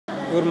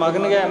ಇವ್ರ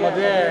ಮಗನಿಗೆ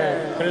ಮದುವೆ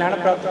ಕಲ್ಯಾಣ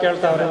ಪ್ರಾಪ್ತಿ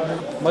ಕೇಳ್ತಾವ್ರೆ.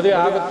 ಮದುವೆ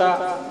ಆಗುತ್ತಾ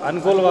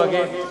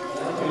ಅನುಕೂಲವಾಗಿ,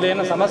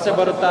 ಇಲ್ಲೇನೋ ಸಮಸ್ಯೆ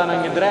ಬರುತ್ತಾ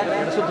ಅನ್ನಂಗಿದ್ರೆ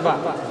ಎಡಸುತ್ತ ಬಾ,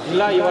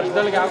 ಇಲ್ಲ ಈ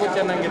ವರ್ಷದೊಳಗೆ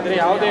ಆಗುತ್ತೆ ಅನ್ನಂಗಿದ್ರೆ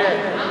ಯಾವುದೇ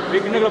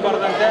ವಿಘ್ನಗಳು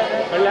ಬರದಂತೆ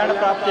ಕಲ್ಯಾಣ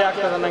ಪ್ರಾಪ್ತಿ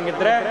ಆಗ್ತದೆ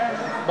ಅನ್ನಂಗಿದ್ರೆ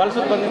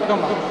ಬಲಸುತ್ತ ಬಂದು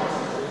ನಿಂತ್ಕೊಂಬ.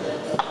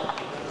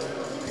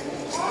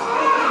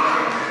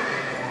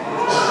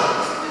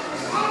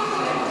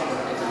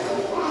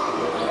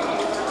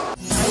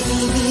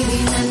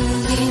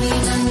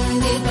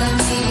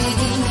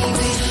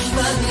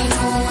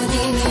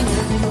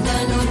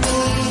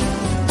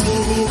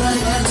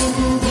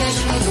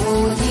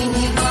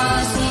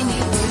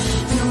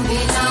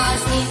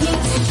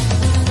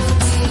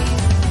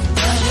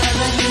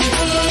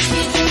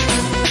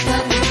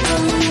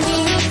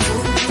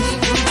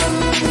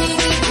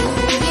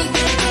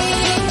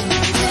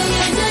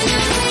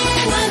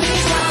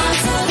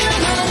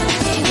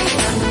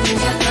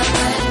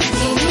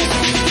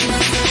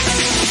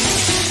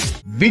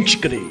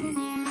 ವೀಕ್ಷಕರೇ,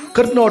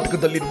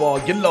 ಕರ್ನಾಟಕದಲ್ಲಿರುವ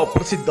ಎಲ್ಲ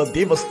ಪ್ರಸಿದ್ಧ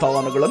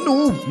ದೇವಸ್ಥಾನಗಳನ್ನು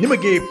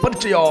ನಿಮಗೆ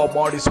ಪರಿಚಯ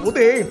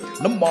ಮಾಡಿಸುವುದೇ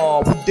ನಮ್ಮ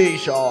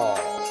ಉದ್ದೇಶ.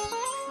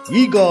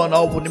 ಈಗ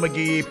ನಾವು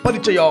ನಿಮಗೆ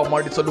ಪರಿಚಯ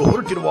ಮಾಡಿಸಲು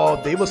ಹೊರಟಿರುವ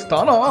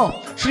ದೇವಸ್ಥಾನ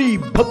ಶ್ರೀ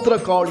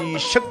ಭದ್ರಕಾಳಿ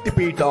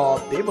ಶಕ್ತಿಪೀಠ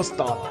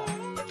ದೇವಸ್ಥಾನ.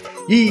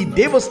 ಈ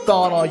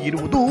ದೇವಸ್ಥಾನ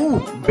ಇರುವುದು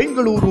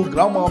ಬೆಂಗಳೂರು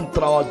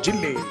ಗ್ರಾಮಾಂತರ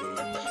ಜಿಲ್ಲೆ,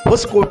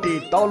 ಹೊಸಕೋಟೆ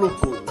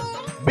ತಾಲೂಕು,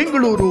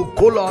 ಬೆಂಗಳೂರು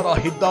ಕೋಲಾರ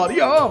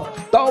ಹೆದ್ದಾರಿಯ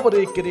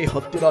ತಾವರೆಕೆರೆ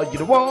ಹತ್ತಿರ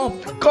ಇರುವ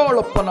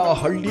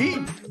ಕಾಳಪ್ಪನಹಳ್ಳಿ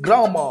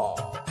ಗ್ರಾಮ.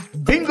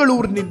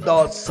 ಬೆಂಗಳೂರಿನಿಂದ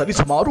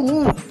ಸರಿಸುಮಾರು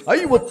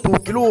 50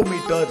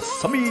 ಕಿಲೋಮೀಟರ್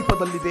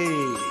ಸಮೀಪದಲ್ಲಿದೆ.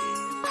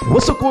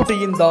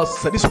 ಹೊಸಕೋಟೆಯಿಂದ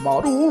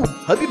ಸರಿಸುಮಾರು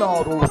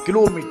 16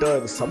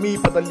 ಕಿಲೋಮೀಟರ್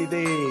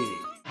ಸಮೀಪದಲ್ಲಿದೆ.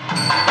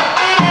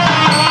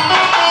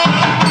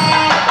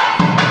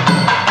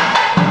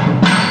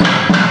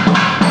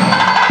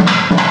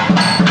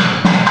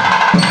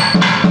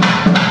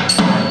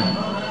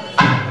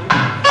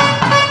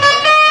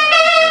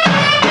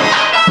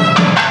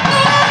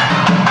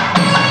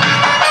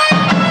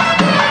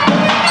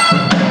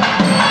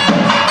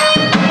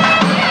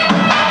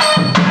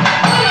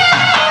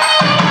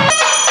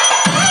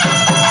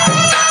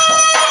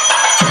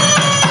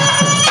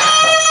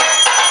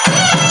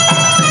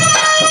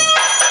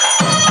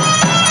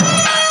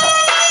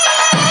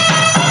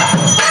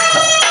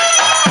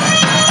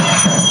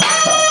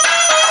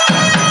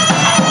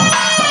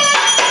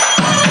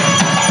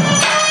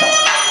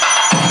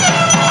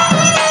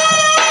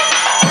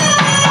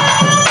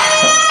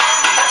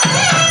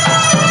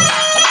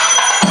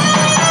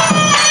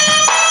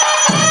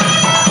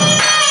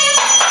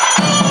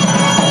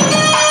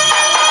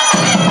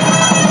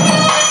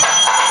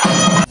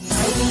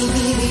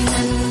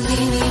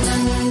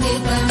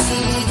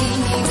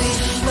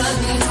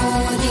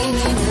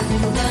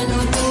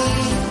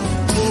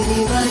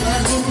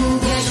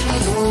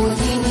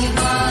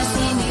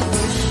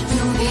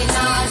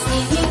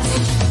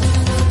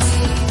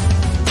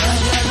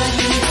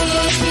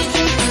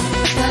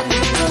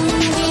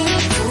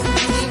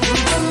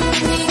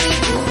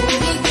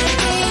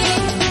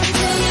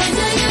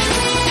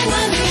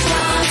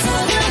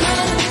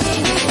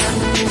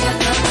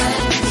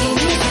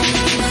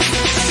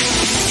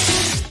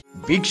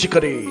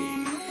 ವೀಕ್ಷಕರೇ,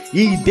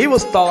 ಈ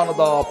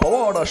ದೇವಸ್ಥಾನದ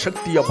ಪವಾಡ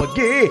ಶಕ್ತಿಯ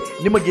ಬಗ್ಗೆ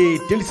ನಿಮಗೆ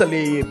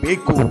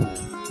ತಿಳಿಸಲೇಬೇಕು.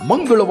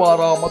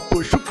 ಮಂಗಳವಾರ ಮತ್ತು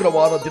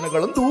ಶುಕ್ರವಾರ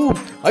ದಿನಗಳಂದು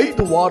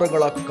 5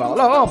 ವಾರಗಳ ಕಾಲ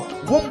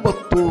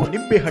 9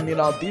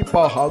 ನಿಂಬೆಹಣ್ಣಿನ ದೀಪ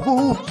ಹಾಗೂ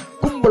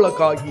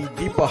ಕುಂಬಳಕಾಯಿ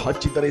ದೀಪ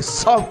ಹಚ್ಚಿದರೆ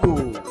ಸಾಕು,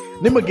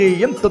 ನಿಮಗೆ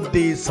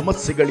ಎಂಥದ್ದೇ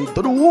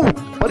ಸಮಸ್ಯೆಗಳಿದ್ದರೂ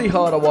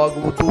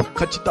ಪರಿಹಾರವಾಗುವುದು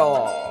ಖಚಿತ.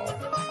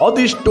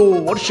 ಅದೆಷ್ಟೋ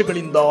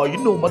ವರ್ಷಗಳಿಂದ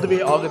ಇನ್ನೂ ಮದುವೆ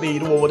ಆಗದೆ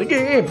ಇರುವವರಿಗೆ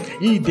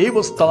ಈ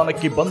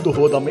ದೇವಸ್ಥಾನಕ್ಕೆ ಬಂದು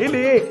ಹೋದ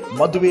ಮೇಲೆ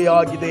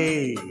ಮದುವೆಯಾಗಿದೆ.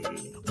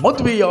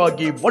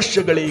 ಮದುವೆಯಾಗಿ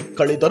ವರ್ಷಗಳೇ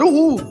ಕಳೆದರೂ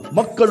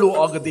ಮಕ್ಕಳು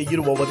ಆಗದೆ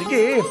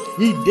ಇರುವವರಿಗೆ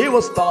ಈ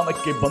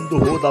ದೇವಸ್ಥಾನಕ್ಕೆ ಬಂದು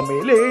ಹೋದ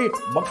ಮೇಲೆ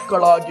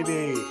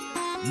ಮಕ್ಕಳಾಗಿವೆ.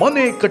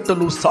 ಮನೆ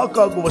ಕಟ್ಟಲು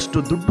ಸಾಕಾಗುವಷ್ಟು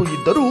ದುಡ್ಡು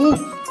ಇದ್ದರೂ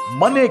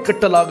ಮನೆ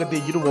ಕಟ್ಟಲಾಗದೆ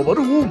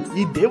ಇರುವವರು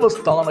ಈ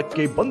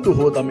ದೇವಸ್ಥಾನಕ್ಕೆ ಬಂದು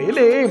ಹೋದ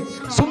ಮೇಲೆ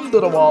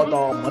ಸುಂದರವಾದ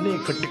ಮನೆ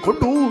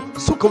ಕಟ್ಟಿಕೊಂಡು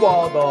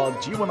ಸುಖವಾದ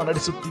ಜೀವನ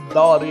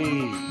ನಡೆಸುತ್ತಿದ್ದಾರೆ.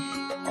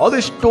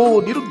 ಅದೆಷ್ಟೋ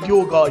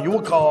ನಿರುದ್ಯೋಗ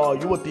ಯುವಕ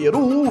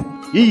ಯುವತಿಯರು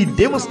ಈ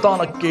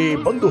ದೇವಸ್ಥಾನಕ್ಕೆ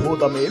ಬಂದು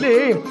ಹೋದ ಮೇಲೆ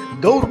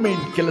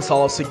ಗೌರ್ಮೆಂಟ್ ಕೆಲಸ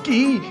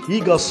ಸಿಕ್ಕಿ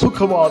ಈಗ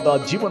ಸುಖವಾದ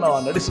ಜೀವನ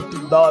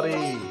ನಡೆಸುತ್ತಿದ್ದಾರೆ.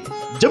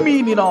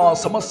 ಜಮೀನಿನ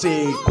ಸಮಸ್ಯೆ,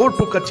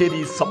 ಕೋರ್ಟು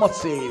ಕಚೇರಿ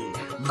ಸಮಸ್ಯೆ,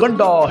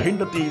 ಗಂಡ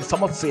ಹೆಂಡತಿ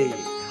ಸಮಸ್ಯೆ,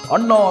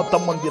 ಅಣ್ಣ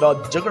ತಮ್ಮಂದಿರ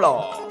ಜಗಳ,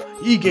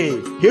 ಹೀಗೆ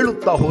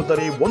ಹೇಳುತ್ತಾ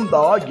ಹೋದರೆ ಒಂದ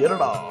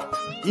ಎರಡ.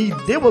 ಈ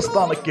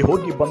ದೇವಸ್ಥಾನಕ್ಕೆ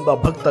ಹೋಗಿ ಬಂದ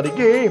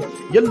ಭಕ್ತರಿಗೆ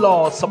ಎಲ್ಲ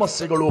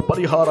ಸಮಸ್ಯೆಗಳು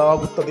ಪರಿಹಾರ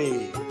ಆಗುತ್ತದೆ.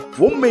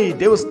 ಒಮ್ಮೆ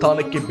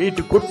ದೇವಸ್ಥಾನಕ್ಕೆ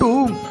ಭೇಟಿ ಕೊಟ್ಟು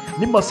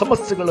ನಿಮ್ಮ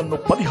ಸಮಸ್ಯೆಗಳನ್ನು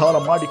ಪರಿಹಾರ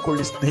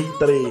ಮಾಡಿಕೊಳ್ಳಿ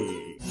ಸ್ನೇಹಿತರೆ.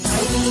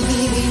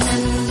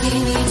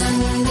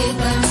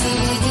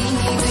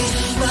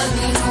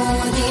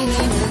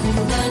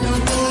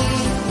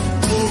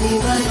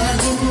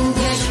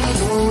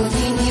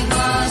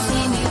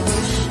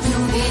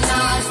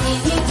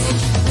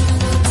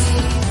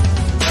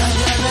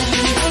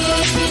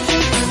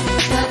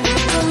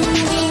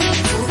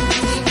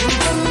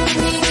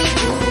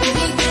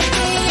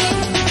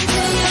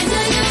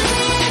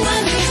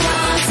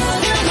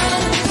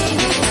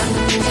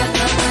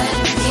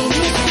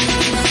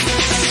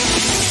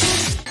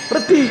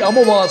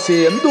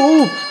 ಅಮಾವಾಸ್ಯೆಯಂದು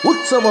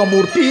ಉತ್ಸವ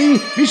ಮೂರ್ತಿ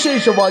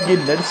ವಿಶೇಷವಾಗಿ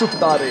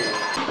ನಡೆಸುತ್ತಾರೆ.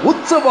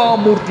 ಉತ್ಸವ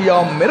ಮೂರ್ತಿಯ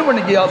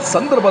ಮೆರವಣಿಗೆಯ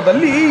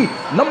ಸಂದರ್ಭದಲ್ಲಿ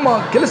ನಮ್ಮ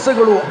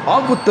ಕೆಲಸಗಳು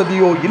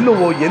ಆಗುತ್ತದೆಯೋ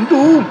ಇಲ್ಲವೋ ಎಂದು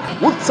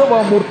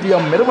ಉತ್ಸವ ಮೂರ್ತಿಯ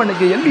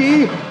ಮೆರವಣಿಗೆಯಲ್ಲಿ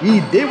ಈ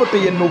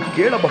ದೇವತೆಯನ್ನು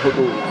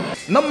ಕೇಳಬಹುದು.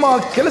 ನಮ್ಮ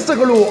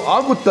ಕೆಲಸಗಳು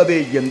ಆಗುತ್ತದೆ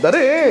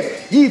ಎಂದರೆ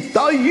ಈ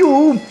ತಾಯಿಯು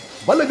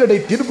ಬಲಗಡೆ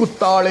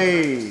ತಿರುಗುತ್ತಾಳೆ,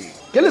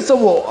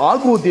 ಕೆಲಸವು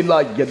ಆಗುವುದಿಲ್ಲ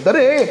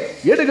ಎಂದರೆ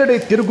ಎಡಗಡೆ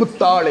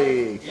ತಿರುಗುತ್ತಾಳೆ.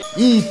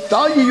 ಈ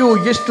ತಾಯಿಯು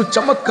ಎಷ್ಟು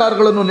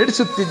ಚಮತ್ಕಾರಗಳನ್ನು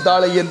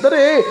ನಡೆಸುತ್ತಿದ್ದಾಳೆ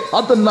ಎಂದರೆ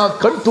ಅದನ್ನ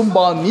ಕಣ್ತುಂಬ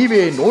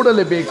ನೀವೇ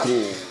ನೋಡಲೇಬೇಕು.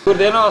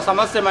 ಇವ್ರದ್ದೇನೋ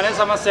ಸಮಸ್ಯೆ, ಮನೆ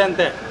ಸಮಸ್ಯೆ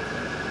ಅಂತೆ.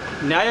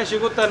 ನ್ಯಾಯ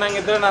ಸಿಗುತ್ತೆ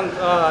ಅನ್ನಂಗಿದ್ರೆ, ನಾನು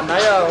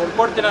ನ್ಯಾಯ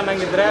ಹುಡ್ಕೊಡ್ತೀನಿ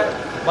ಅನ್ನಂಗಿದ್ರೆ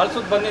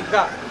ಬಲ್ಸುದ್ ಬಂದು ನಿಂತ್ಕ.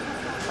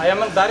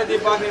 ಅಯ್ಯಮ್ಮನ ದಾರಿ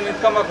ದೀಪ ಆಗಿ ನೀನು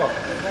ನಿಂತ್ಕೊಬೇಕು.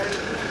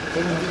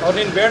 ಅವ್ರು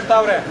ನೀನು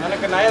ಬೇಡ್ತಾವ್ರೆ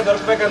ನನಗೆ ನ್ಯಾಯ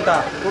ದೊರಕಬೇಕಂತ.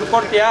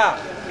 ಹುಡ್ಕೊಡ್ತೀಯಾ?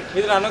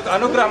 ಇದನ್ನ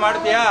ಅನುಗ್ರಹ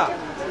ಮಾಡ್ತೀಯಾ?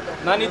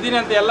 ನಾನು ಇದ್ದೀನಿ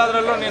ಅಂತ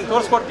ಎಲ್ಲದರಲ್ಲೂ ನೀನು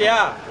ತೋರಿಸ್ಕೊಡ್ತೀಯಾ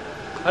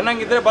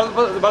ಅನ್ನಂಗಿದ್ರೆ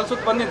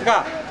ಬಲ್ಸುತ್ ಬಂದು ನಿಂತ್ಕ.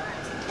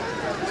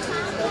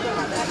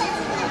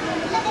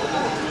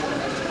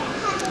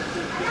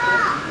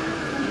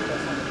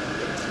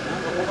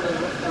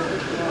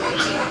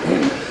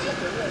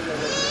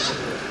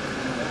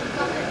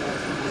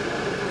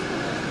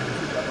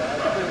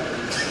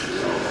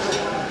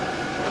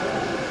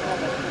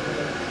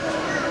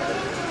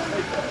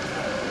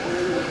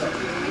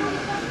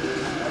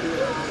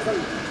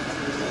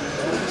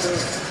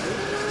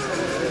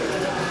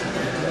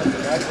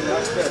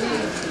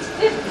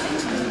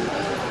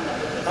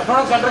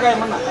 ಸೆಂಟ್ರಗಾಯ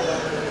ಮಣ್ಣ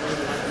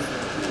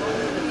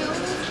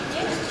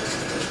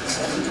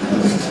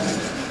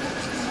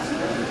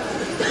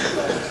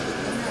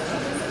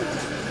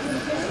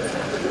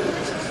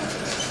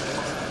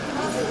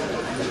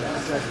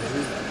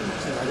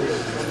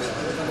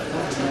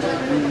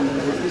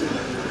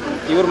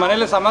ಇವ್ರ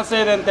ಮನೇಲಿ ಸಮಸ್ಯೆ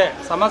ಇದೆ ಅಂತೆ.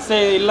 ಸಮಸ್ಯೆ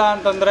ಇಲ್ಲ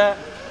ಅಂತಂದರೆ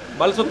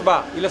ಬಲ್ಸುತ್ ಬಾ,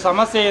 ಇಲ್ಲ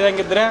ಸಮಸ್ಯೆ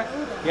ಇದಂಗಿದ್ರೆ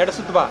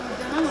ಎಡಸುತ್ ಬಾ.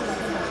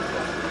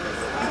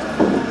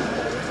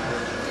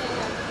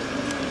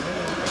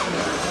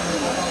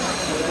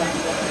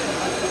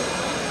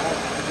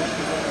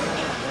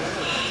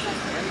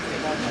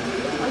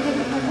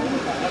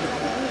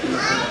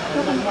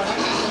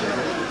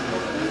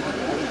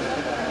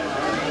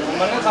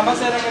 ಮನೆ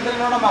ಸಮಸ್ಯೆ ಇದಂಗಿದ್ರೆ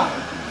ನೋಡಮ್ಮ.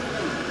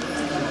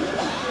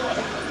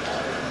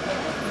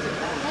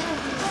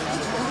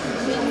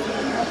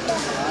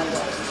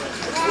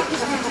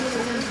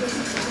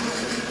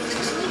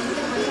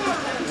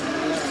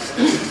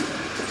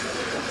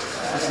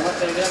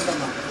 ಸಮಸ್ಯೆ ಇದೆ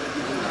ಅಂತಮ್ಮ.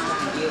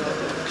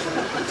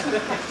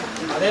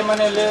 ಅದೇ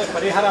ಮನೆಯಲ್ಲಿ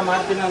ಪರಿಹಾರ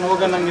ಮಾಡ್ತೀನಿ ನಾನು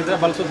ಹೋಗೋಣಂಗಿದ್ರೆ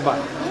ಬಲ್ಸುದ್ ಬಾ.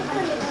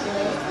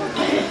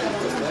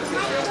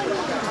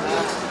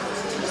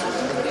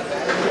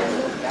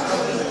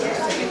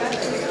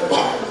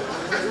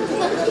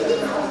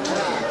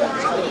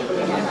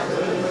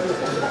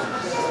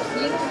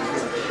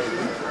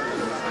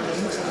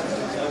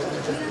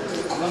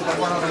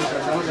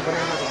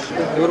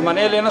 ಇವ್ರ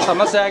ಮನೆಯಲ್ಲಿ ಏನೋ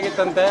ಸಮಸ್ಯೆ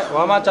ಆಗಿತ್ತಂತೆ,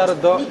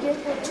 ವಾಮಾಚಾರದ್ದು.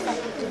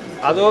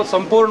 ಅದು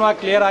ಸಂಪೂರ್ಣವಾಗಿ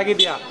ಕ್ಲಿಯರ್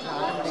ಆಗಿದೆಯಾ,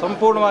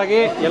 ಸಂಪೂರ್ಣವಾಗಿ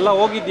ಎಲ್ಲ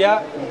ಹೋಗಿದ್ಯಾ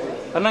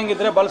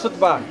ಅನ್ನಂಗಿದ್ರೆ ಬಲ್ಸುತ್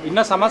ಬಾ.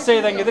 ಇನ್ನೂ ಸಮಸ್ಯೆ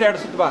ಇದಂಗಿದ್ರೆ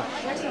ಎಡ್ಸುತ್ ಬಾ.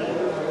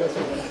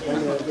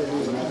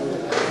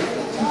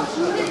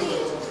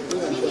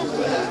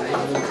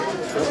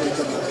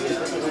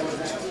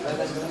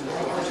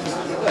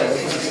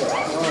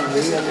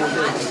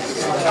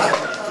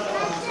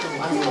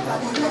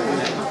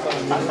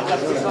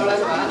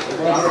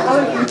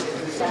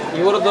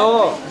 ಇವ್ರದ್ದು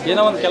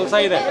ಏನೋ ಒಂದು ಕೆಲಸ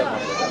ಇದೆ,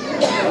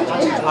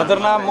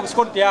 ಅದನ್ನ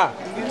ಮುಗಿಸ್ಕೊಡ್ತೀಯಾ?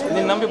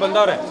 ನಿನ್ನ ನಂಬಿ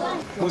ಬಂದವ್ರೆ,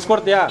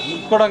 ಮುಗಿಸ್ಕೊಡ್ತೀಯಾ?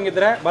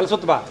 ಮುಗಿಸ್ಕೊಡಂಗಿದ್ರೆ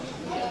ಬಲ್ಸುತ್ ಬಾ.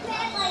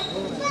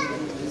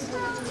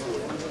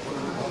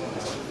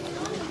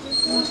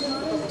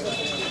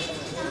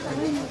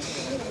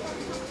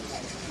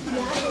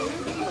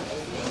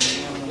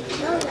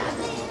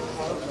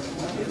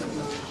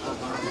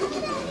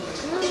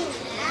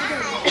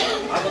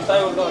 ಆಗುತ್ತಾ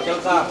ಇವ್ರದ್ದು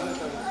ಕೆಲಸ?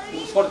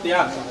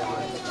 ಮುಗಿಸ್ಕೊಡ್ತೀಯಾ?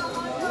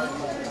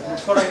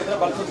 ಮುಗಿಸ್ಕೊಡಂಗಿದ್ರೆ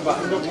ಬಲ್ಸುತ್ ಬಾ.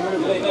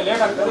 ಇಲ್ಲ ಇನ್ನೂ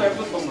ಲೇಟ್ ಆಗ್ತದೆ,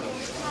 ಎಡ್ಸುತ್ ಬಂದ್ಬಿಡು.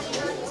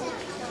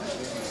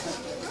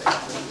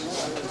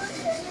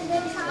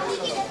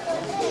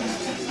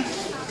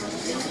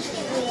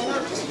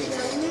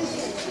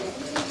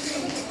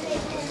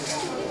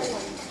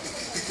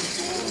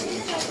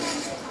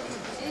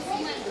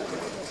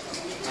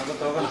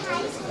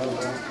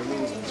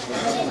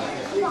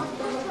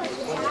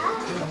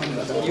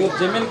 ಇವ್ರ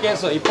ಜಮೀನು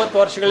ಕೇಸು 20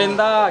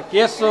 ವರ್ಷಗಳಿಂದ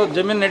ಕೇಸು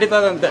ಜಮೀನು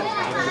ನಡೀತದಂತೆ.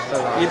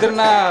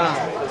 ಇದನ್ನ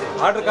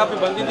ಆರ್ಡರ್ ಕಾಪಿ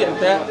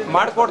ಬಂದಿದೆಯಂತೆ,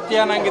 ಮಾಡಿಕೊಡ್ತೀಯ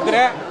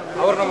ನಂಗಿದ್ರೆ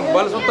ಅವ್ರನ್ನ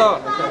ಬಲ್ಸುತ್ತ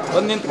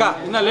ಬಂದು ನಿಂತ್ಕ.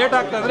 ಇನ್ನು ಲೇಟ್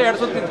ಆಗ್ತಂದ್ರೆ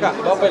ಎಡ್ಸುತ್ತ ನಿಂತ್ಕ.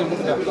 ಬಾಪಲ್ಲಿ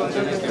ಮುಗ್ದ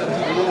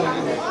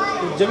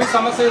ಜಮೀನು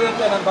ಸಮಸ್ಯೆ ಇದೆ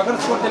ಅಂತೆ, ನಾನು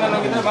ಬಗೆಹರಿಸ್ಕೊಡ್ತೀನಿ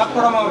ಅನ್ನಂಗಿದ್ರೆ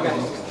ಮಾತ್ಕೊಡಮ್ಮ ಅವ್ರಿಗೆ.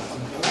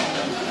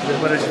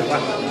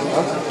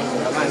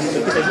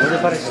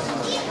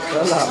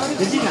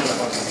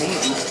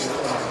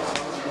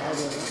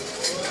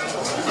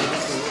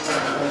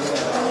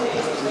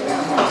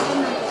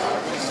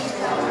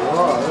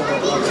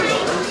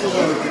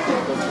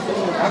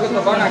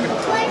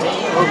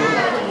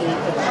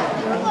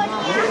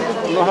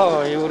 ನೋಡೋ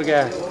ಇವ್ರಿಗೆ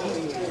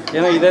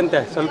ಏನೋ ಇದೆ ಅಂತೆ,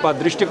 ಸ್ವಲ್ಪ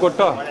ದೃಷ್ಟಿ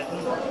ಕೊಟ್ಟು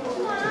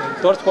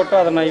ತೋರಿಸ್ಕೊಟ್ಟು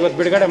ಅದನ್ನು ಇವತ್ತು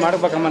ಬಿಡುಗಡೆ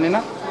ಮಾಡಬೇಕಮ್ಮ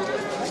ನೀನು.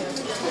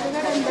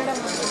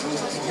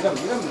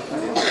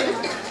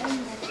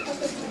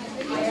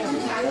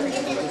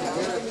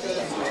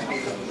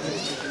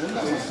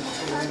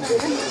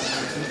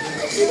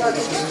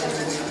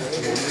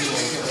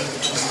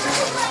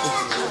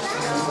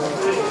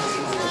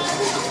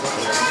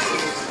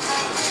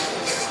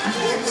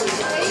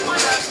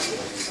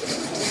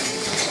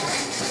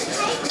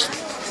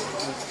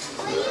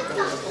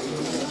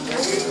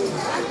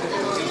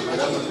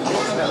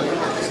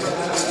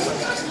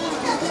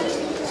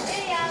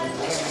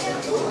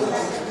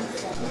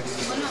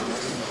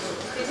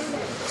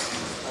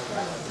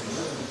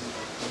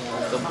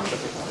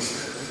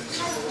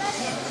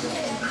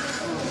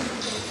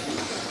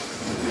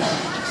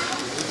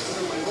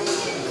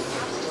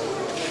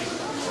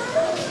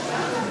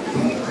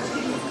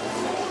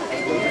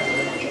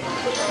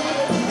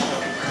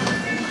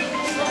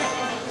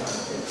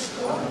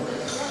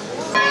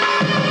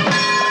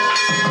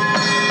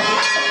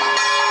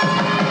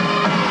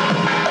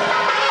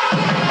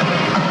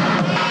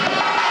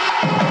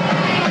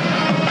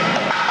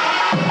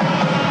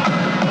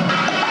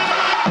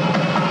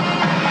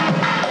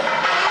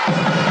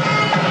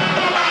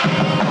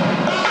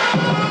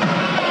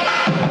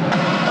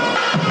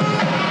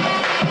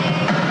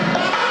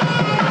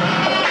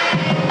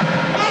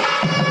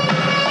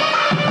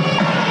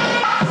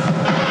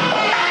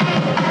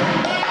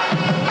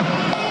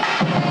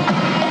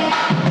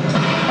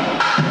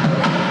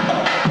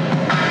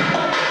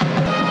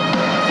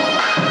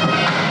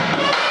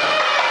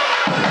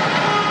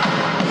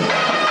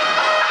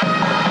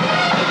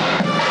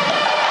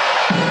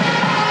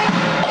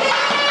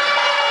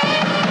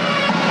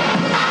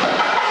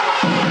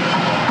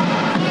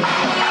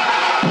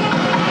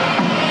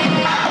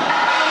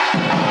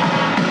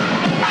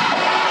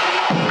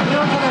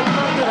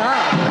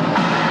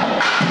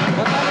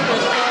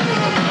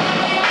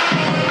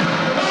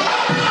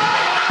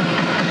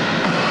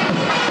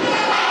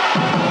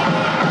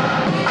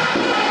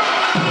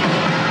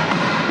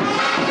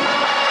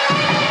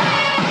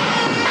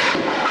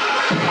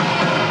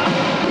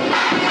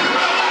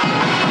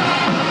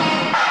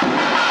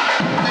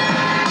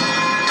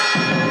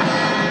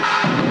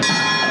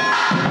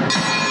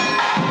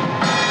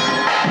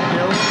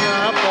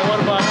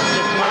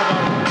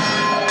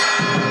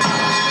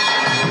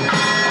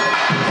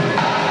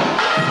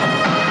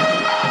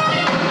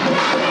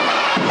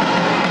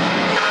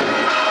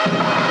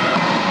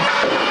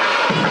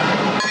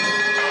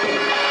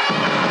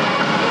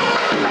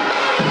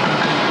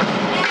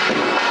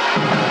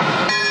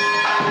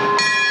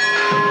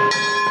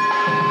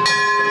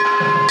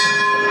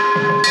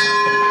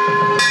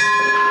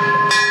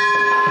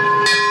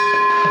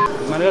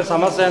 ಮನೇಲಿ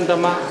ಸಮಸ್ಯೆ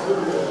ಅಂತಮ್ಮ,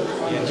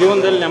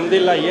 ಜೀವನದಲ್ಲಿ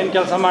ನೆಮ್ಮದಿಲ್ಲ, ಏನು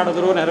ಕೆಲಸ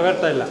ಮಾಡಿದ್ರು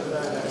ನೆರವೇರ್ತಾ ಇಲ್ಲ.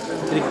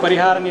 ಇದಕ್ಕೆ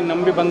ಪರಿಹಾರ ನೀನು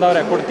ನಂಬಿ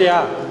ಬಂದವ್ರೆ, ಕೊಡ್ತೀಯಾ?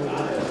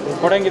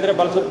 ಕೊಡಂಗಿದ್ರೆ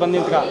ಬಲ್ಸಕ್ಕೆ ಬಂದು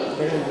ನಿಂತ್ಕ.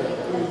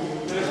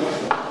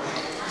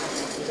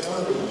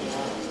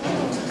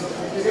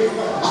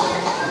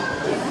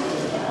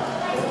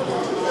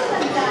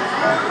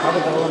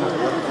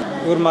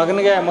 ಇವ್ರ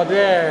ಮಗನಿಗೆ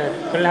ಮದುವೆ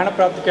ಕಲ್ಯಾಣ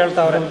ಪ್ರಾಪ್ತಿ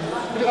ಕೇಳ್ತಾವ್ರೆ.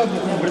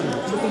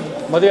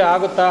 ಮದುವೆ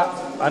ಆಗುತ್ತಾ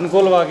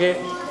ಅನುಕೂಲವಾಗಿ?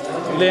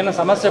 ಇಲ್ಲೇನೋ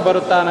ಸಮಸ್ಯೆ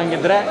ಬರುತ್ತಾ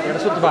ಅನ್ನಂಗಿದ್ರೆ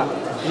ಎಡಸುತ್ತ ಬಾ.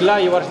 ಇಲ್ಲ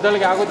ಈ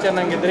ವರ್ಷದೊಳಗೆ ಆಗುತ್ತೆ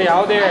ಅನ್ನಂಗಿದ್ರೆ,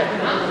 ಯಾವುದೇ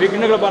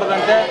ವಿಘ್ನಗಳು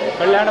ಬರದಂತೆ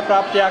ಕಲ್ಯಾಣ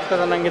ಪ್ರಾಪ್ತಿ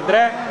ಆಗ್ತದೆ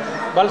ಅನ್ನಂಗಿದ್ರೆ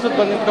ಬಲ್ಸುತ್ತ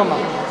ಬಂದು ನಿಂತ್ಕೊಂಬ.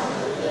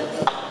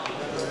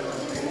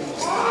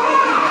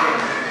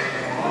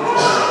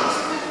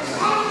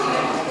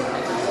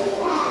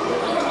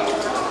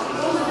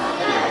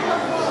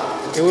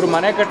 ಇವ್ರು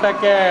ಮನೆ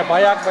ಕಟ್ಟೋಕ್ಕೆ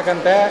ಭಯ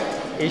ಆಗ್ಬೇಕಂತೆ.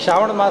 ಈ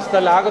ಶ್ರಾವಣ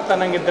ಮಾಸದಲ್ಲಿ ಆಗುತ್ತೆ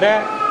ಅನ್ನಂಗಿದ್ರೆ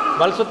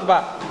ಬಲ್ಸುತ್ತ ಬಾ.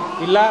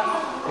 ಇಲ್ಲ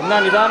ಇನ್ನೂ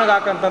ನಿಧಾನಕ್ಕೆ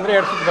ಹಾಕಂತಂದರೆ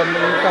ಎಡ್ಸುತ್ತ ಬಂದು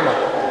ನಿಂತ್ಕೊಂಬ.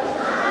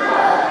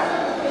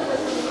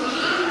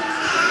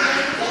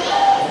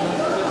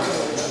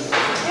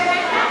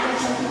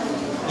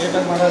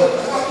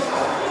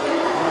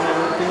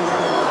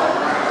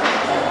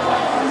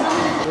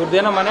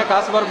 ಇವ್ರದ್ದೇನೋ ಮನೆ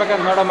ಕಾಸು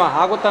ಬರ್ಬೇಕಂತ ನೋಡಮ್ಮ.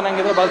 ಆಗುತ್ತಾ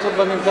ನಂಗಿದ್ರೆ ಬಲ್ಸುತ್ತ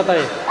ಬಂದು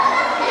ನಿಂತ್ಕೊತಾಯಿ.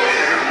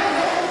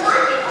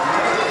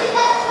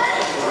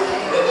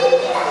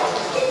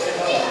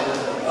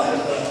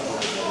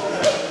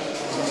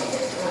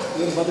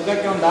 ಇವ್ರು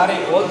ಬದುಕಕ್ಕೆ ಒಂದು ದಾರಿ,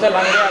 ಹೋಲ್ಸೇಲ್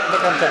ಅಂಗಡಿ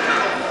ಹಾಕ್ಬೇಕಂತೆ.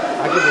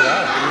 ಹಾಕಿದ್ದೀರಾ?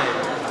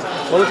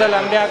 ಹೋಲ್ಸೇಲ್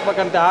ಅಂಗಡಿ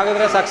ಹಾಕ್ಬೇಕಂತೆ.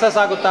 ಆಗಿದ್ರೆ ಸಕ್ಸಸ್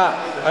ಆಗುತ್ತಾ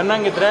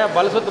ಅನ್ನಂಗಿದ್ರೆ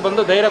ಬಲ್ಸುತ್ತ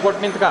ಬಂದು ಧೈರ್ಯ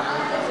ಕೊಟ್ಟು ನಿಂತ್ಕ.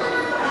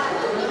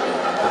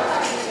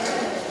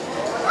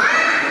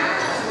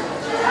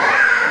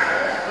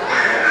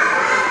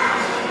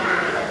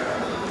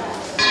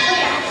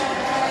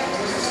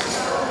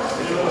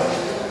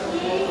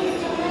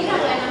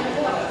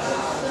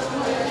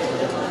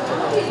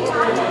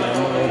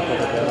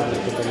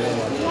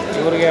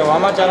 ಇವ್ರಿಗೆ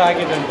ವಾಮಾಚಾರ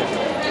ಆಗಿದ್ದಂತೆ,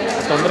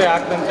 ತೊಂದರೆ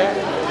ಆಗ್ತಂತೆ.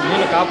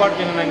 ನೀನು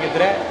ಕಾಪಾಡ್ತೀನಿ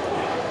ಅನ್ನಂಗಿದ್ರೆ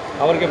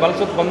ಅವ್ರಿಗೆ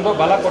ಬಲ್ಸುತ್ತ ಬಂದು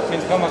ಬಲ ಕೊಟ್ಟು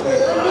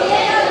ನಿಂತ್ಕೊಂಬಕ್ಬೇಕು.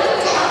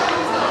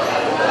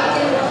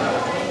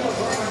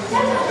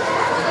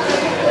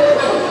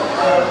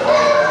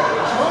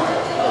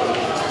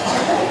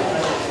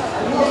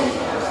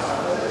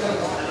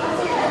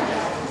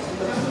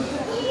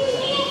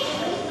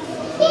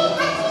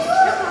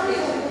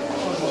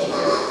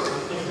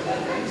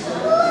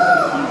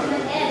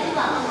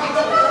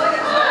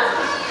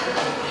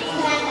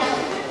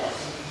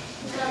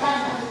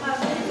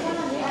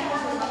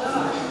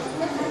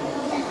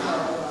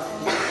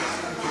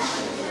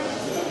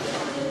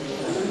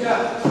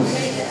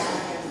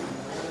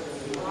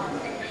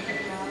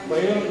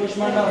 ಬೈಲೂರು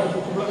ಕುಷ್ಮಣ್ಣ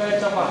ಕುಂಬಳಕಾಯಿ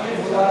ಚಪ್ಪ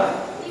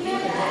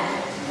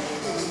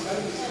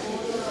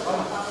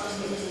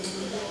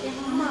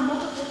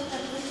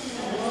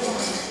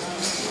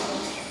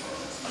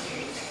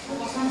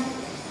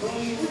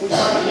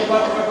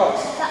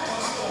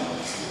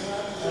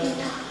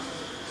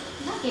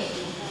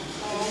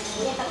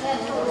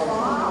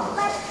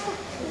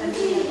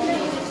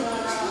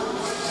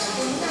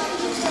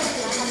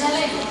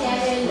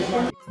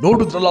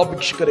ನೋಡುದ್ರಲ್ಲ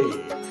ವೀಕ್ಷಕರೇ,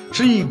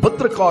 ಶ್ರೀ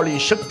ಭದ್ರಕಾಳಿ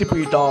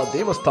ಶಕ್ತಿಪೀಠ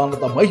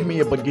ದೇವಸ್ಥಾನದ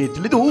ಮಹಿಮೆಯ ಬಗ್ಗೆ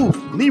ತಿಳಿದು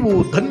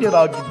ನೀವು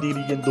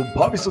ಧನ್ಯರಾಗಿದ್ದೀರಿ ಎಂದು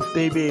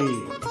ಭಾವಿಸುತ್ತೇವೆ.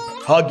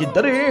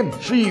 ಹಾಗಿದ್ದರೆ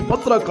ಶ್ರೀ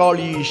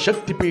ಭದ್ರಕಾಳಿ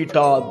ಶಕ್ತಿಪೀಠ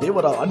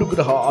ದೇವರ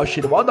ಅನುಗ್ರಹ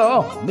ಆಶೀರ್ವಾದ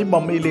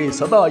ನಿಮ್ಮ ಮೇಲೆ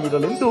ಸದಾ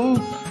ಇರಲೆಂದು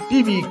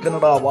ಟಿವಿ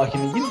ಕನ್ನಡ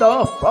ವಾಹಿನಿಯಿಂದ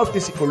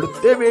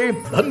ಪ್ರಾರ್ಥಿಸಿಕೊಳ್ಳುತ್ತೇವೆ.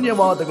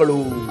 ಧನ್ಯವಾದಗಳು.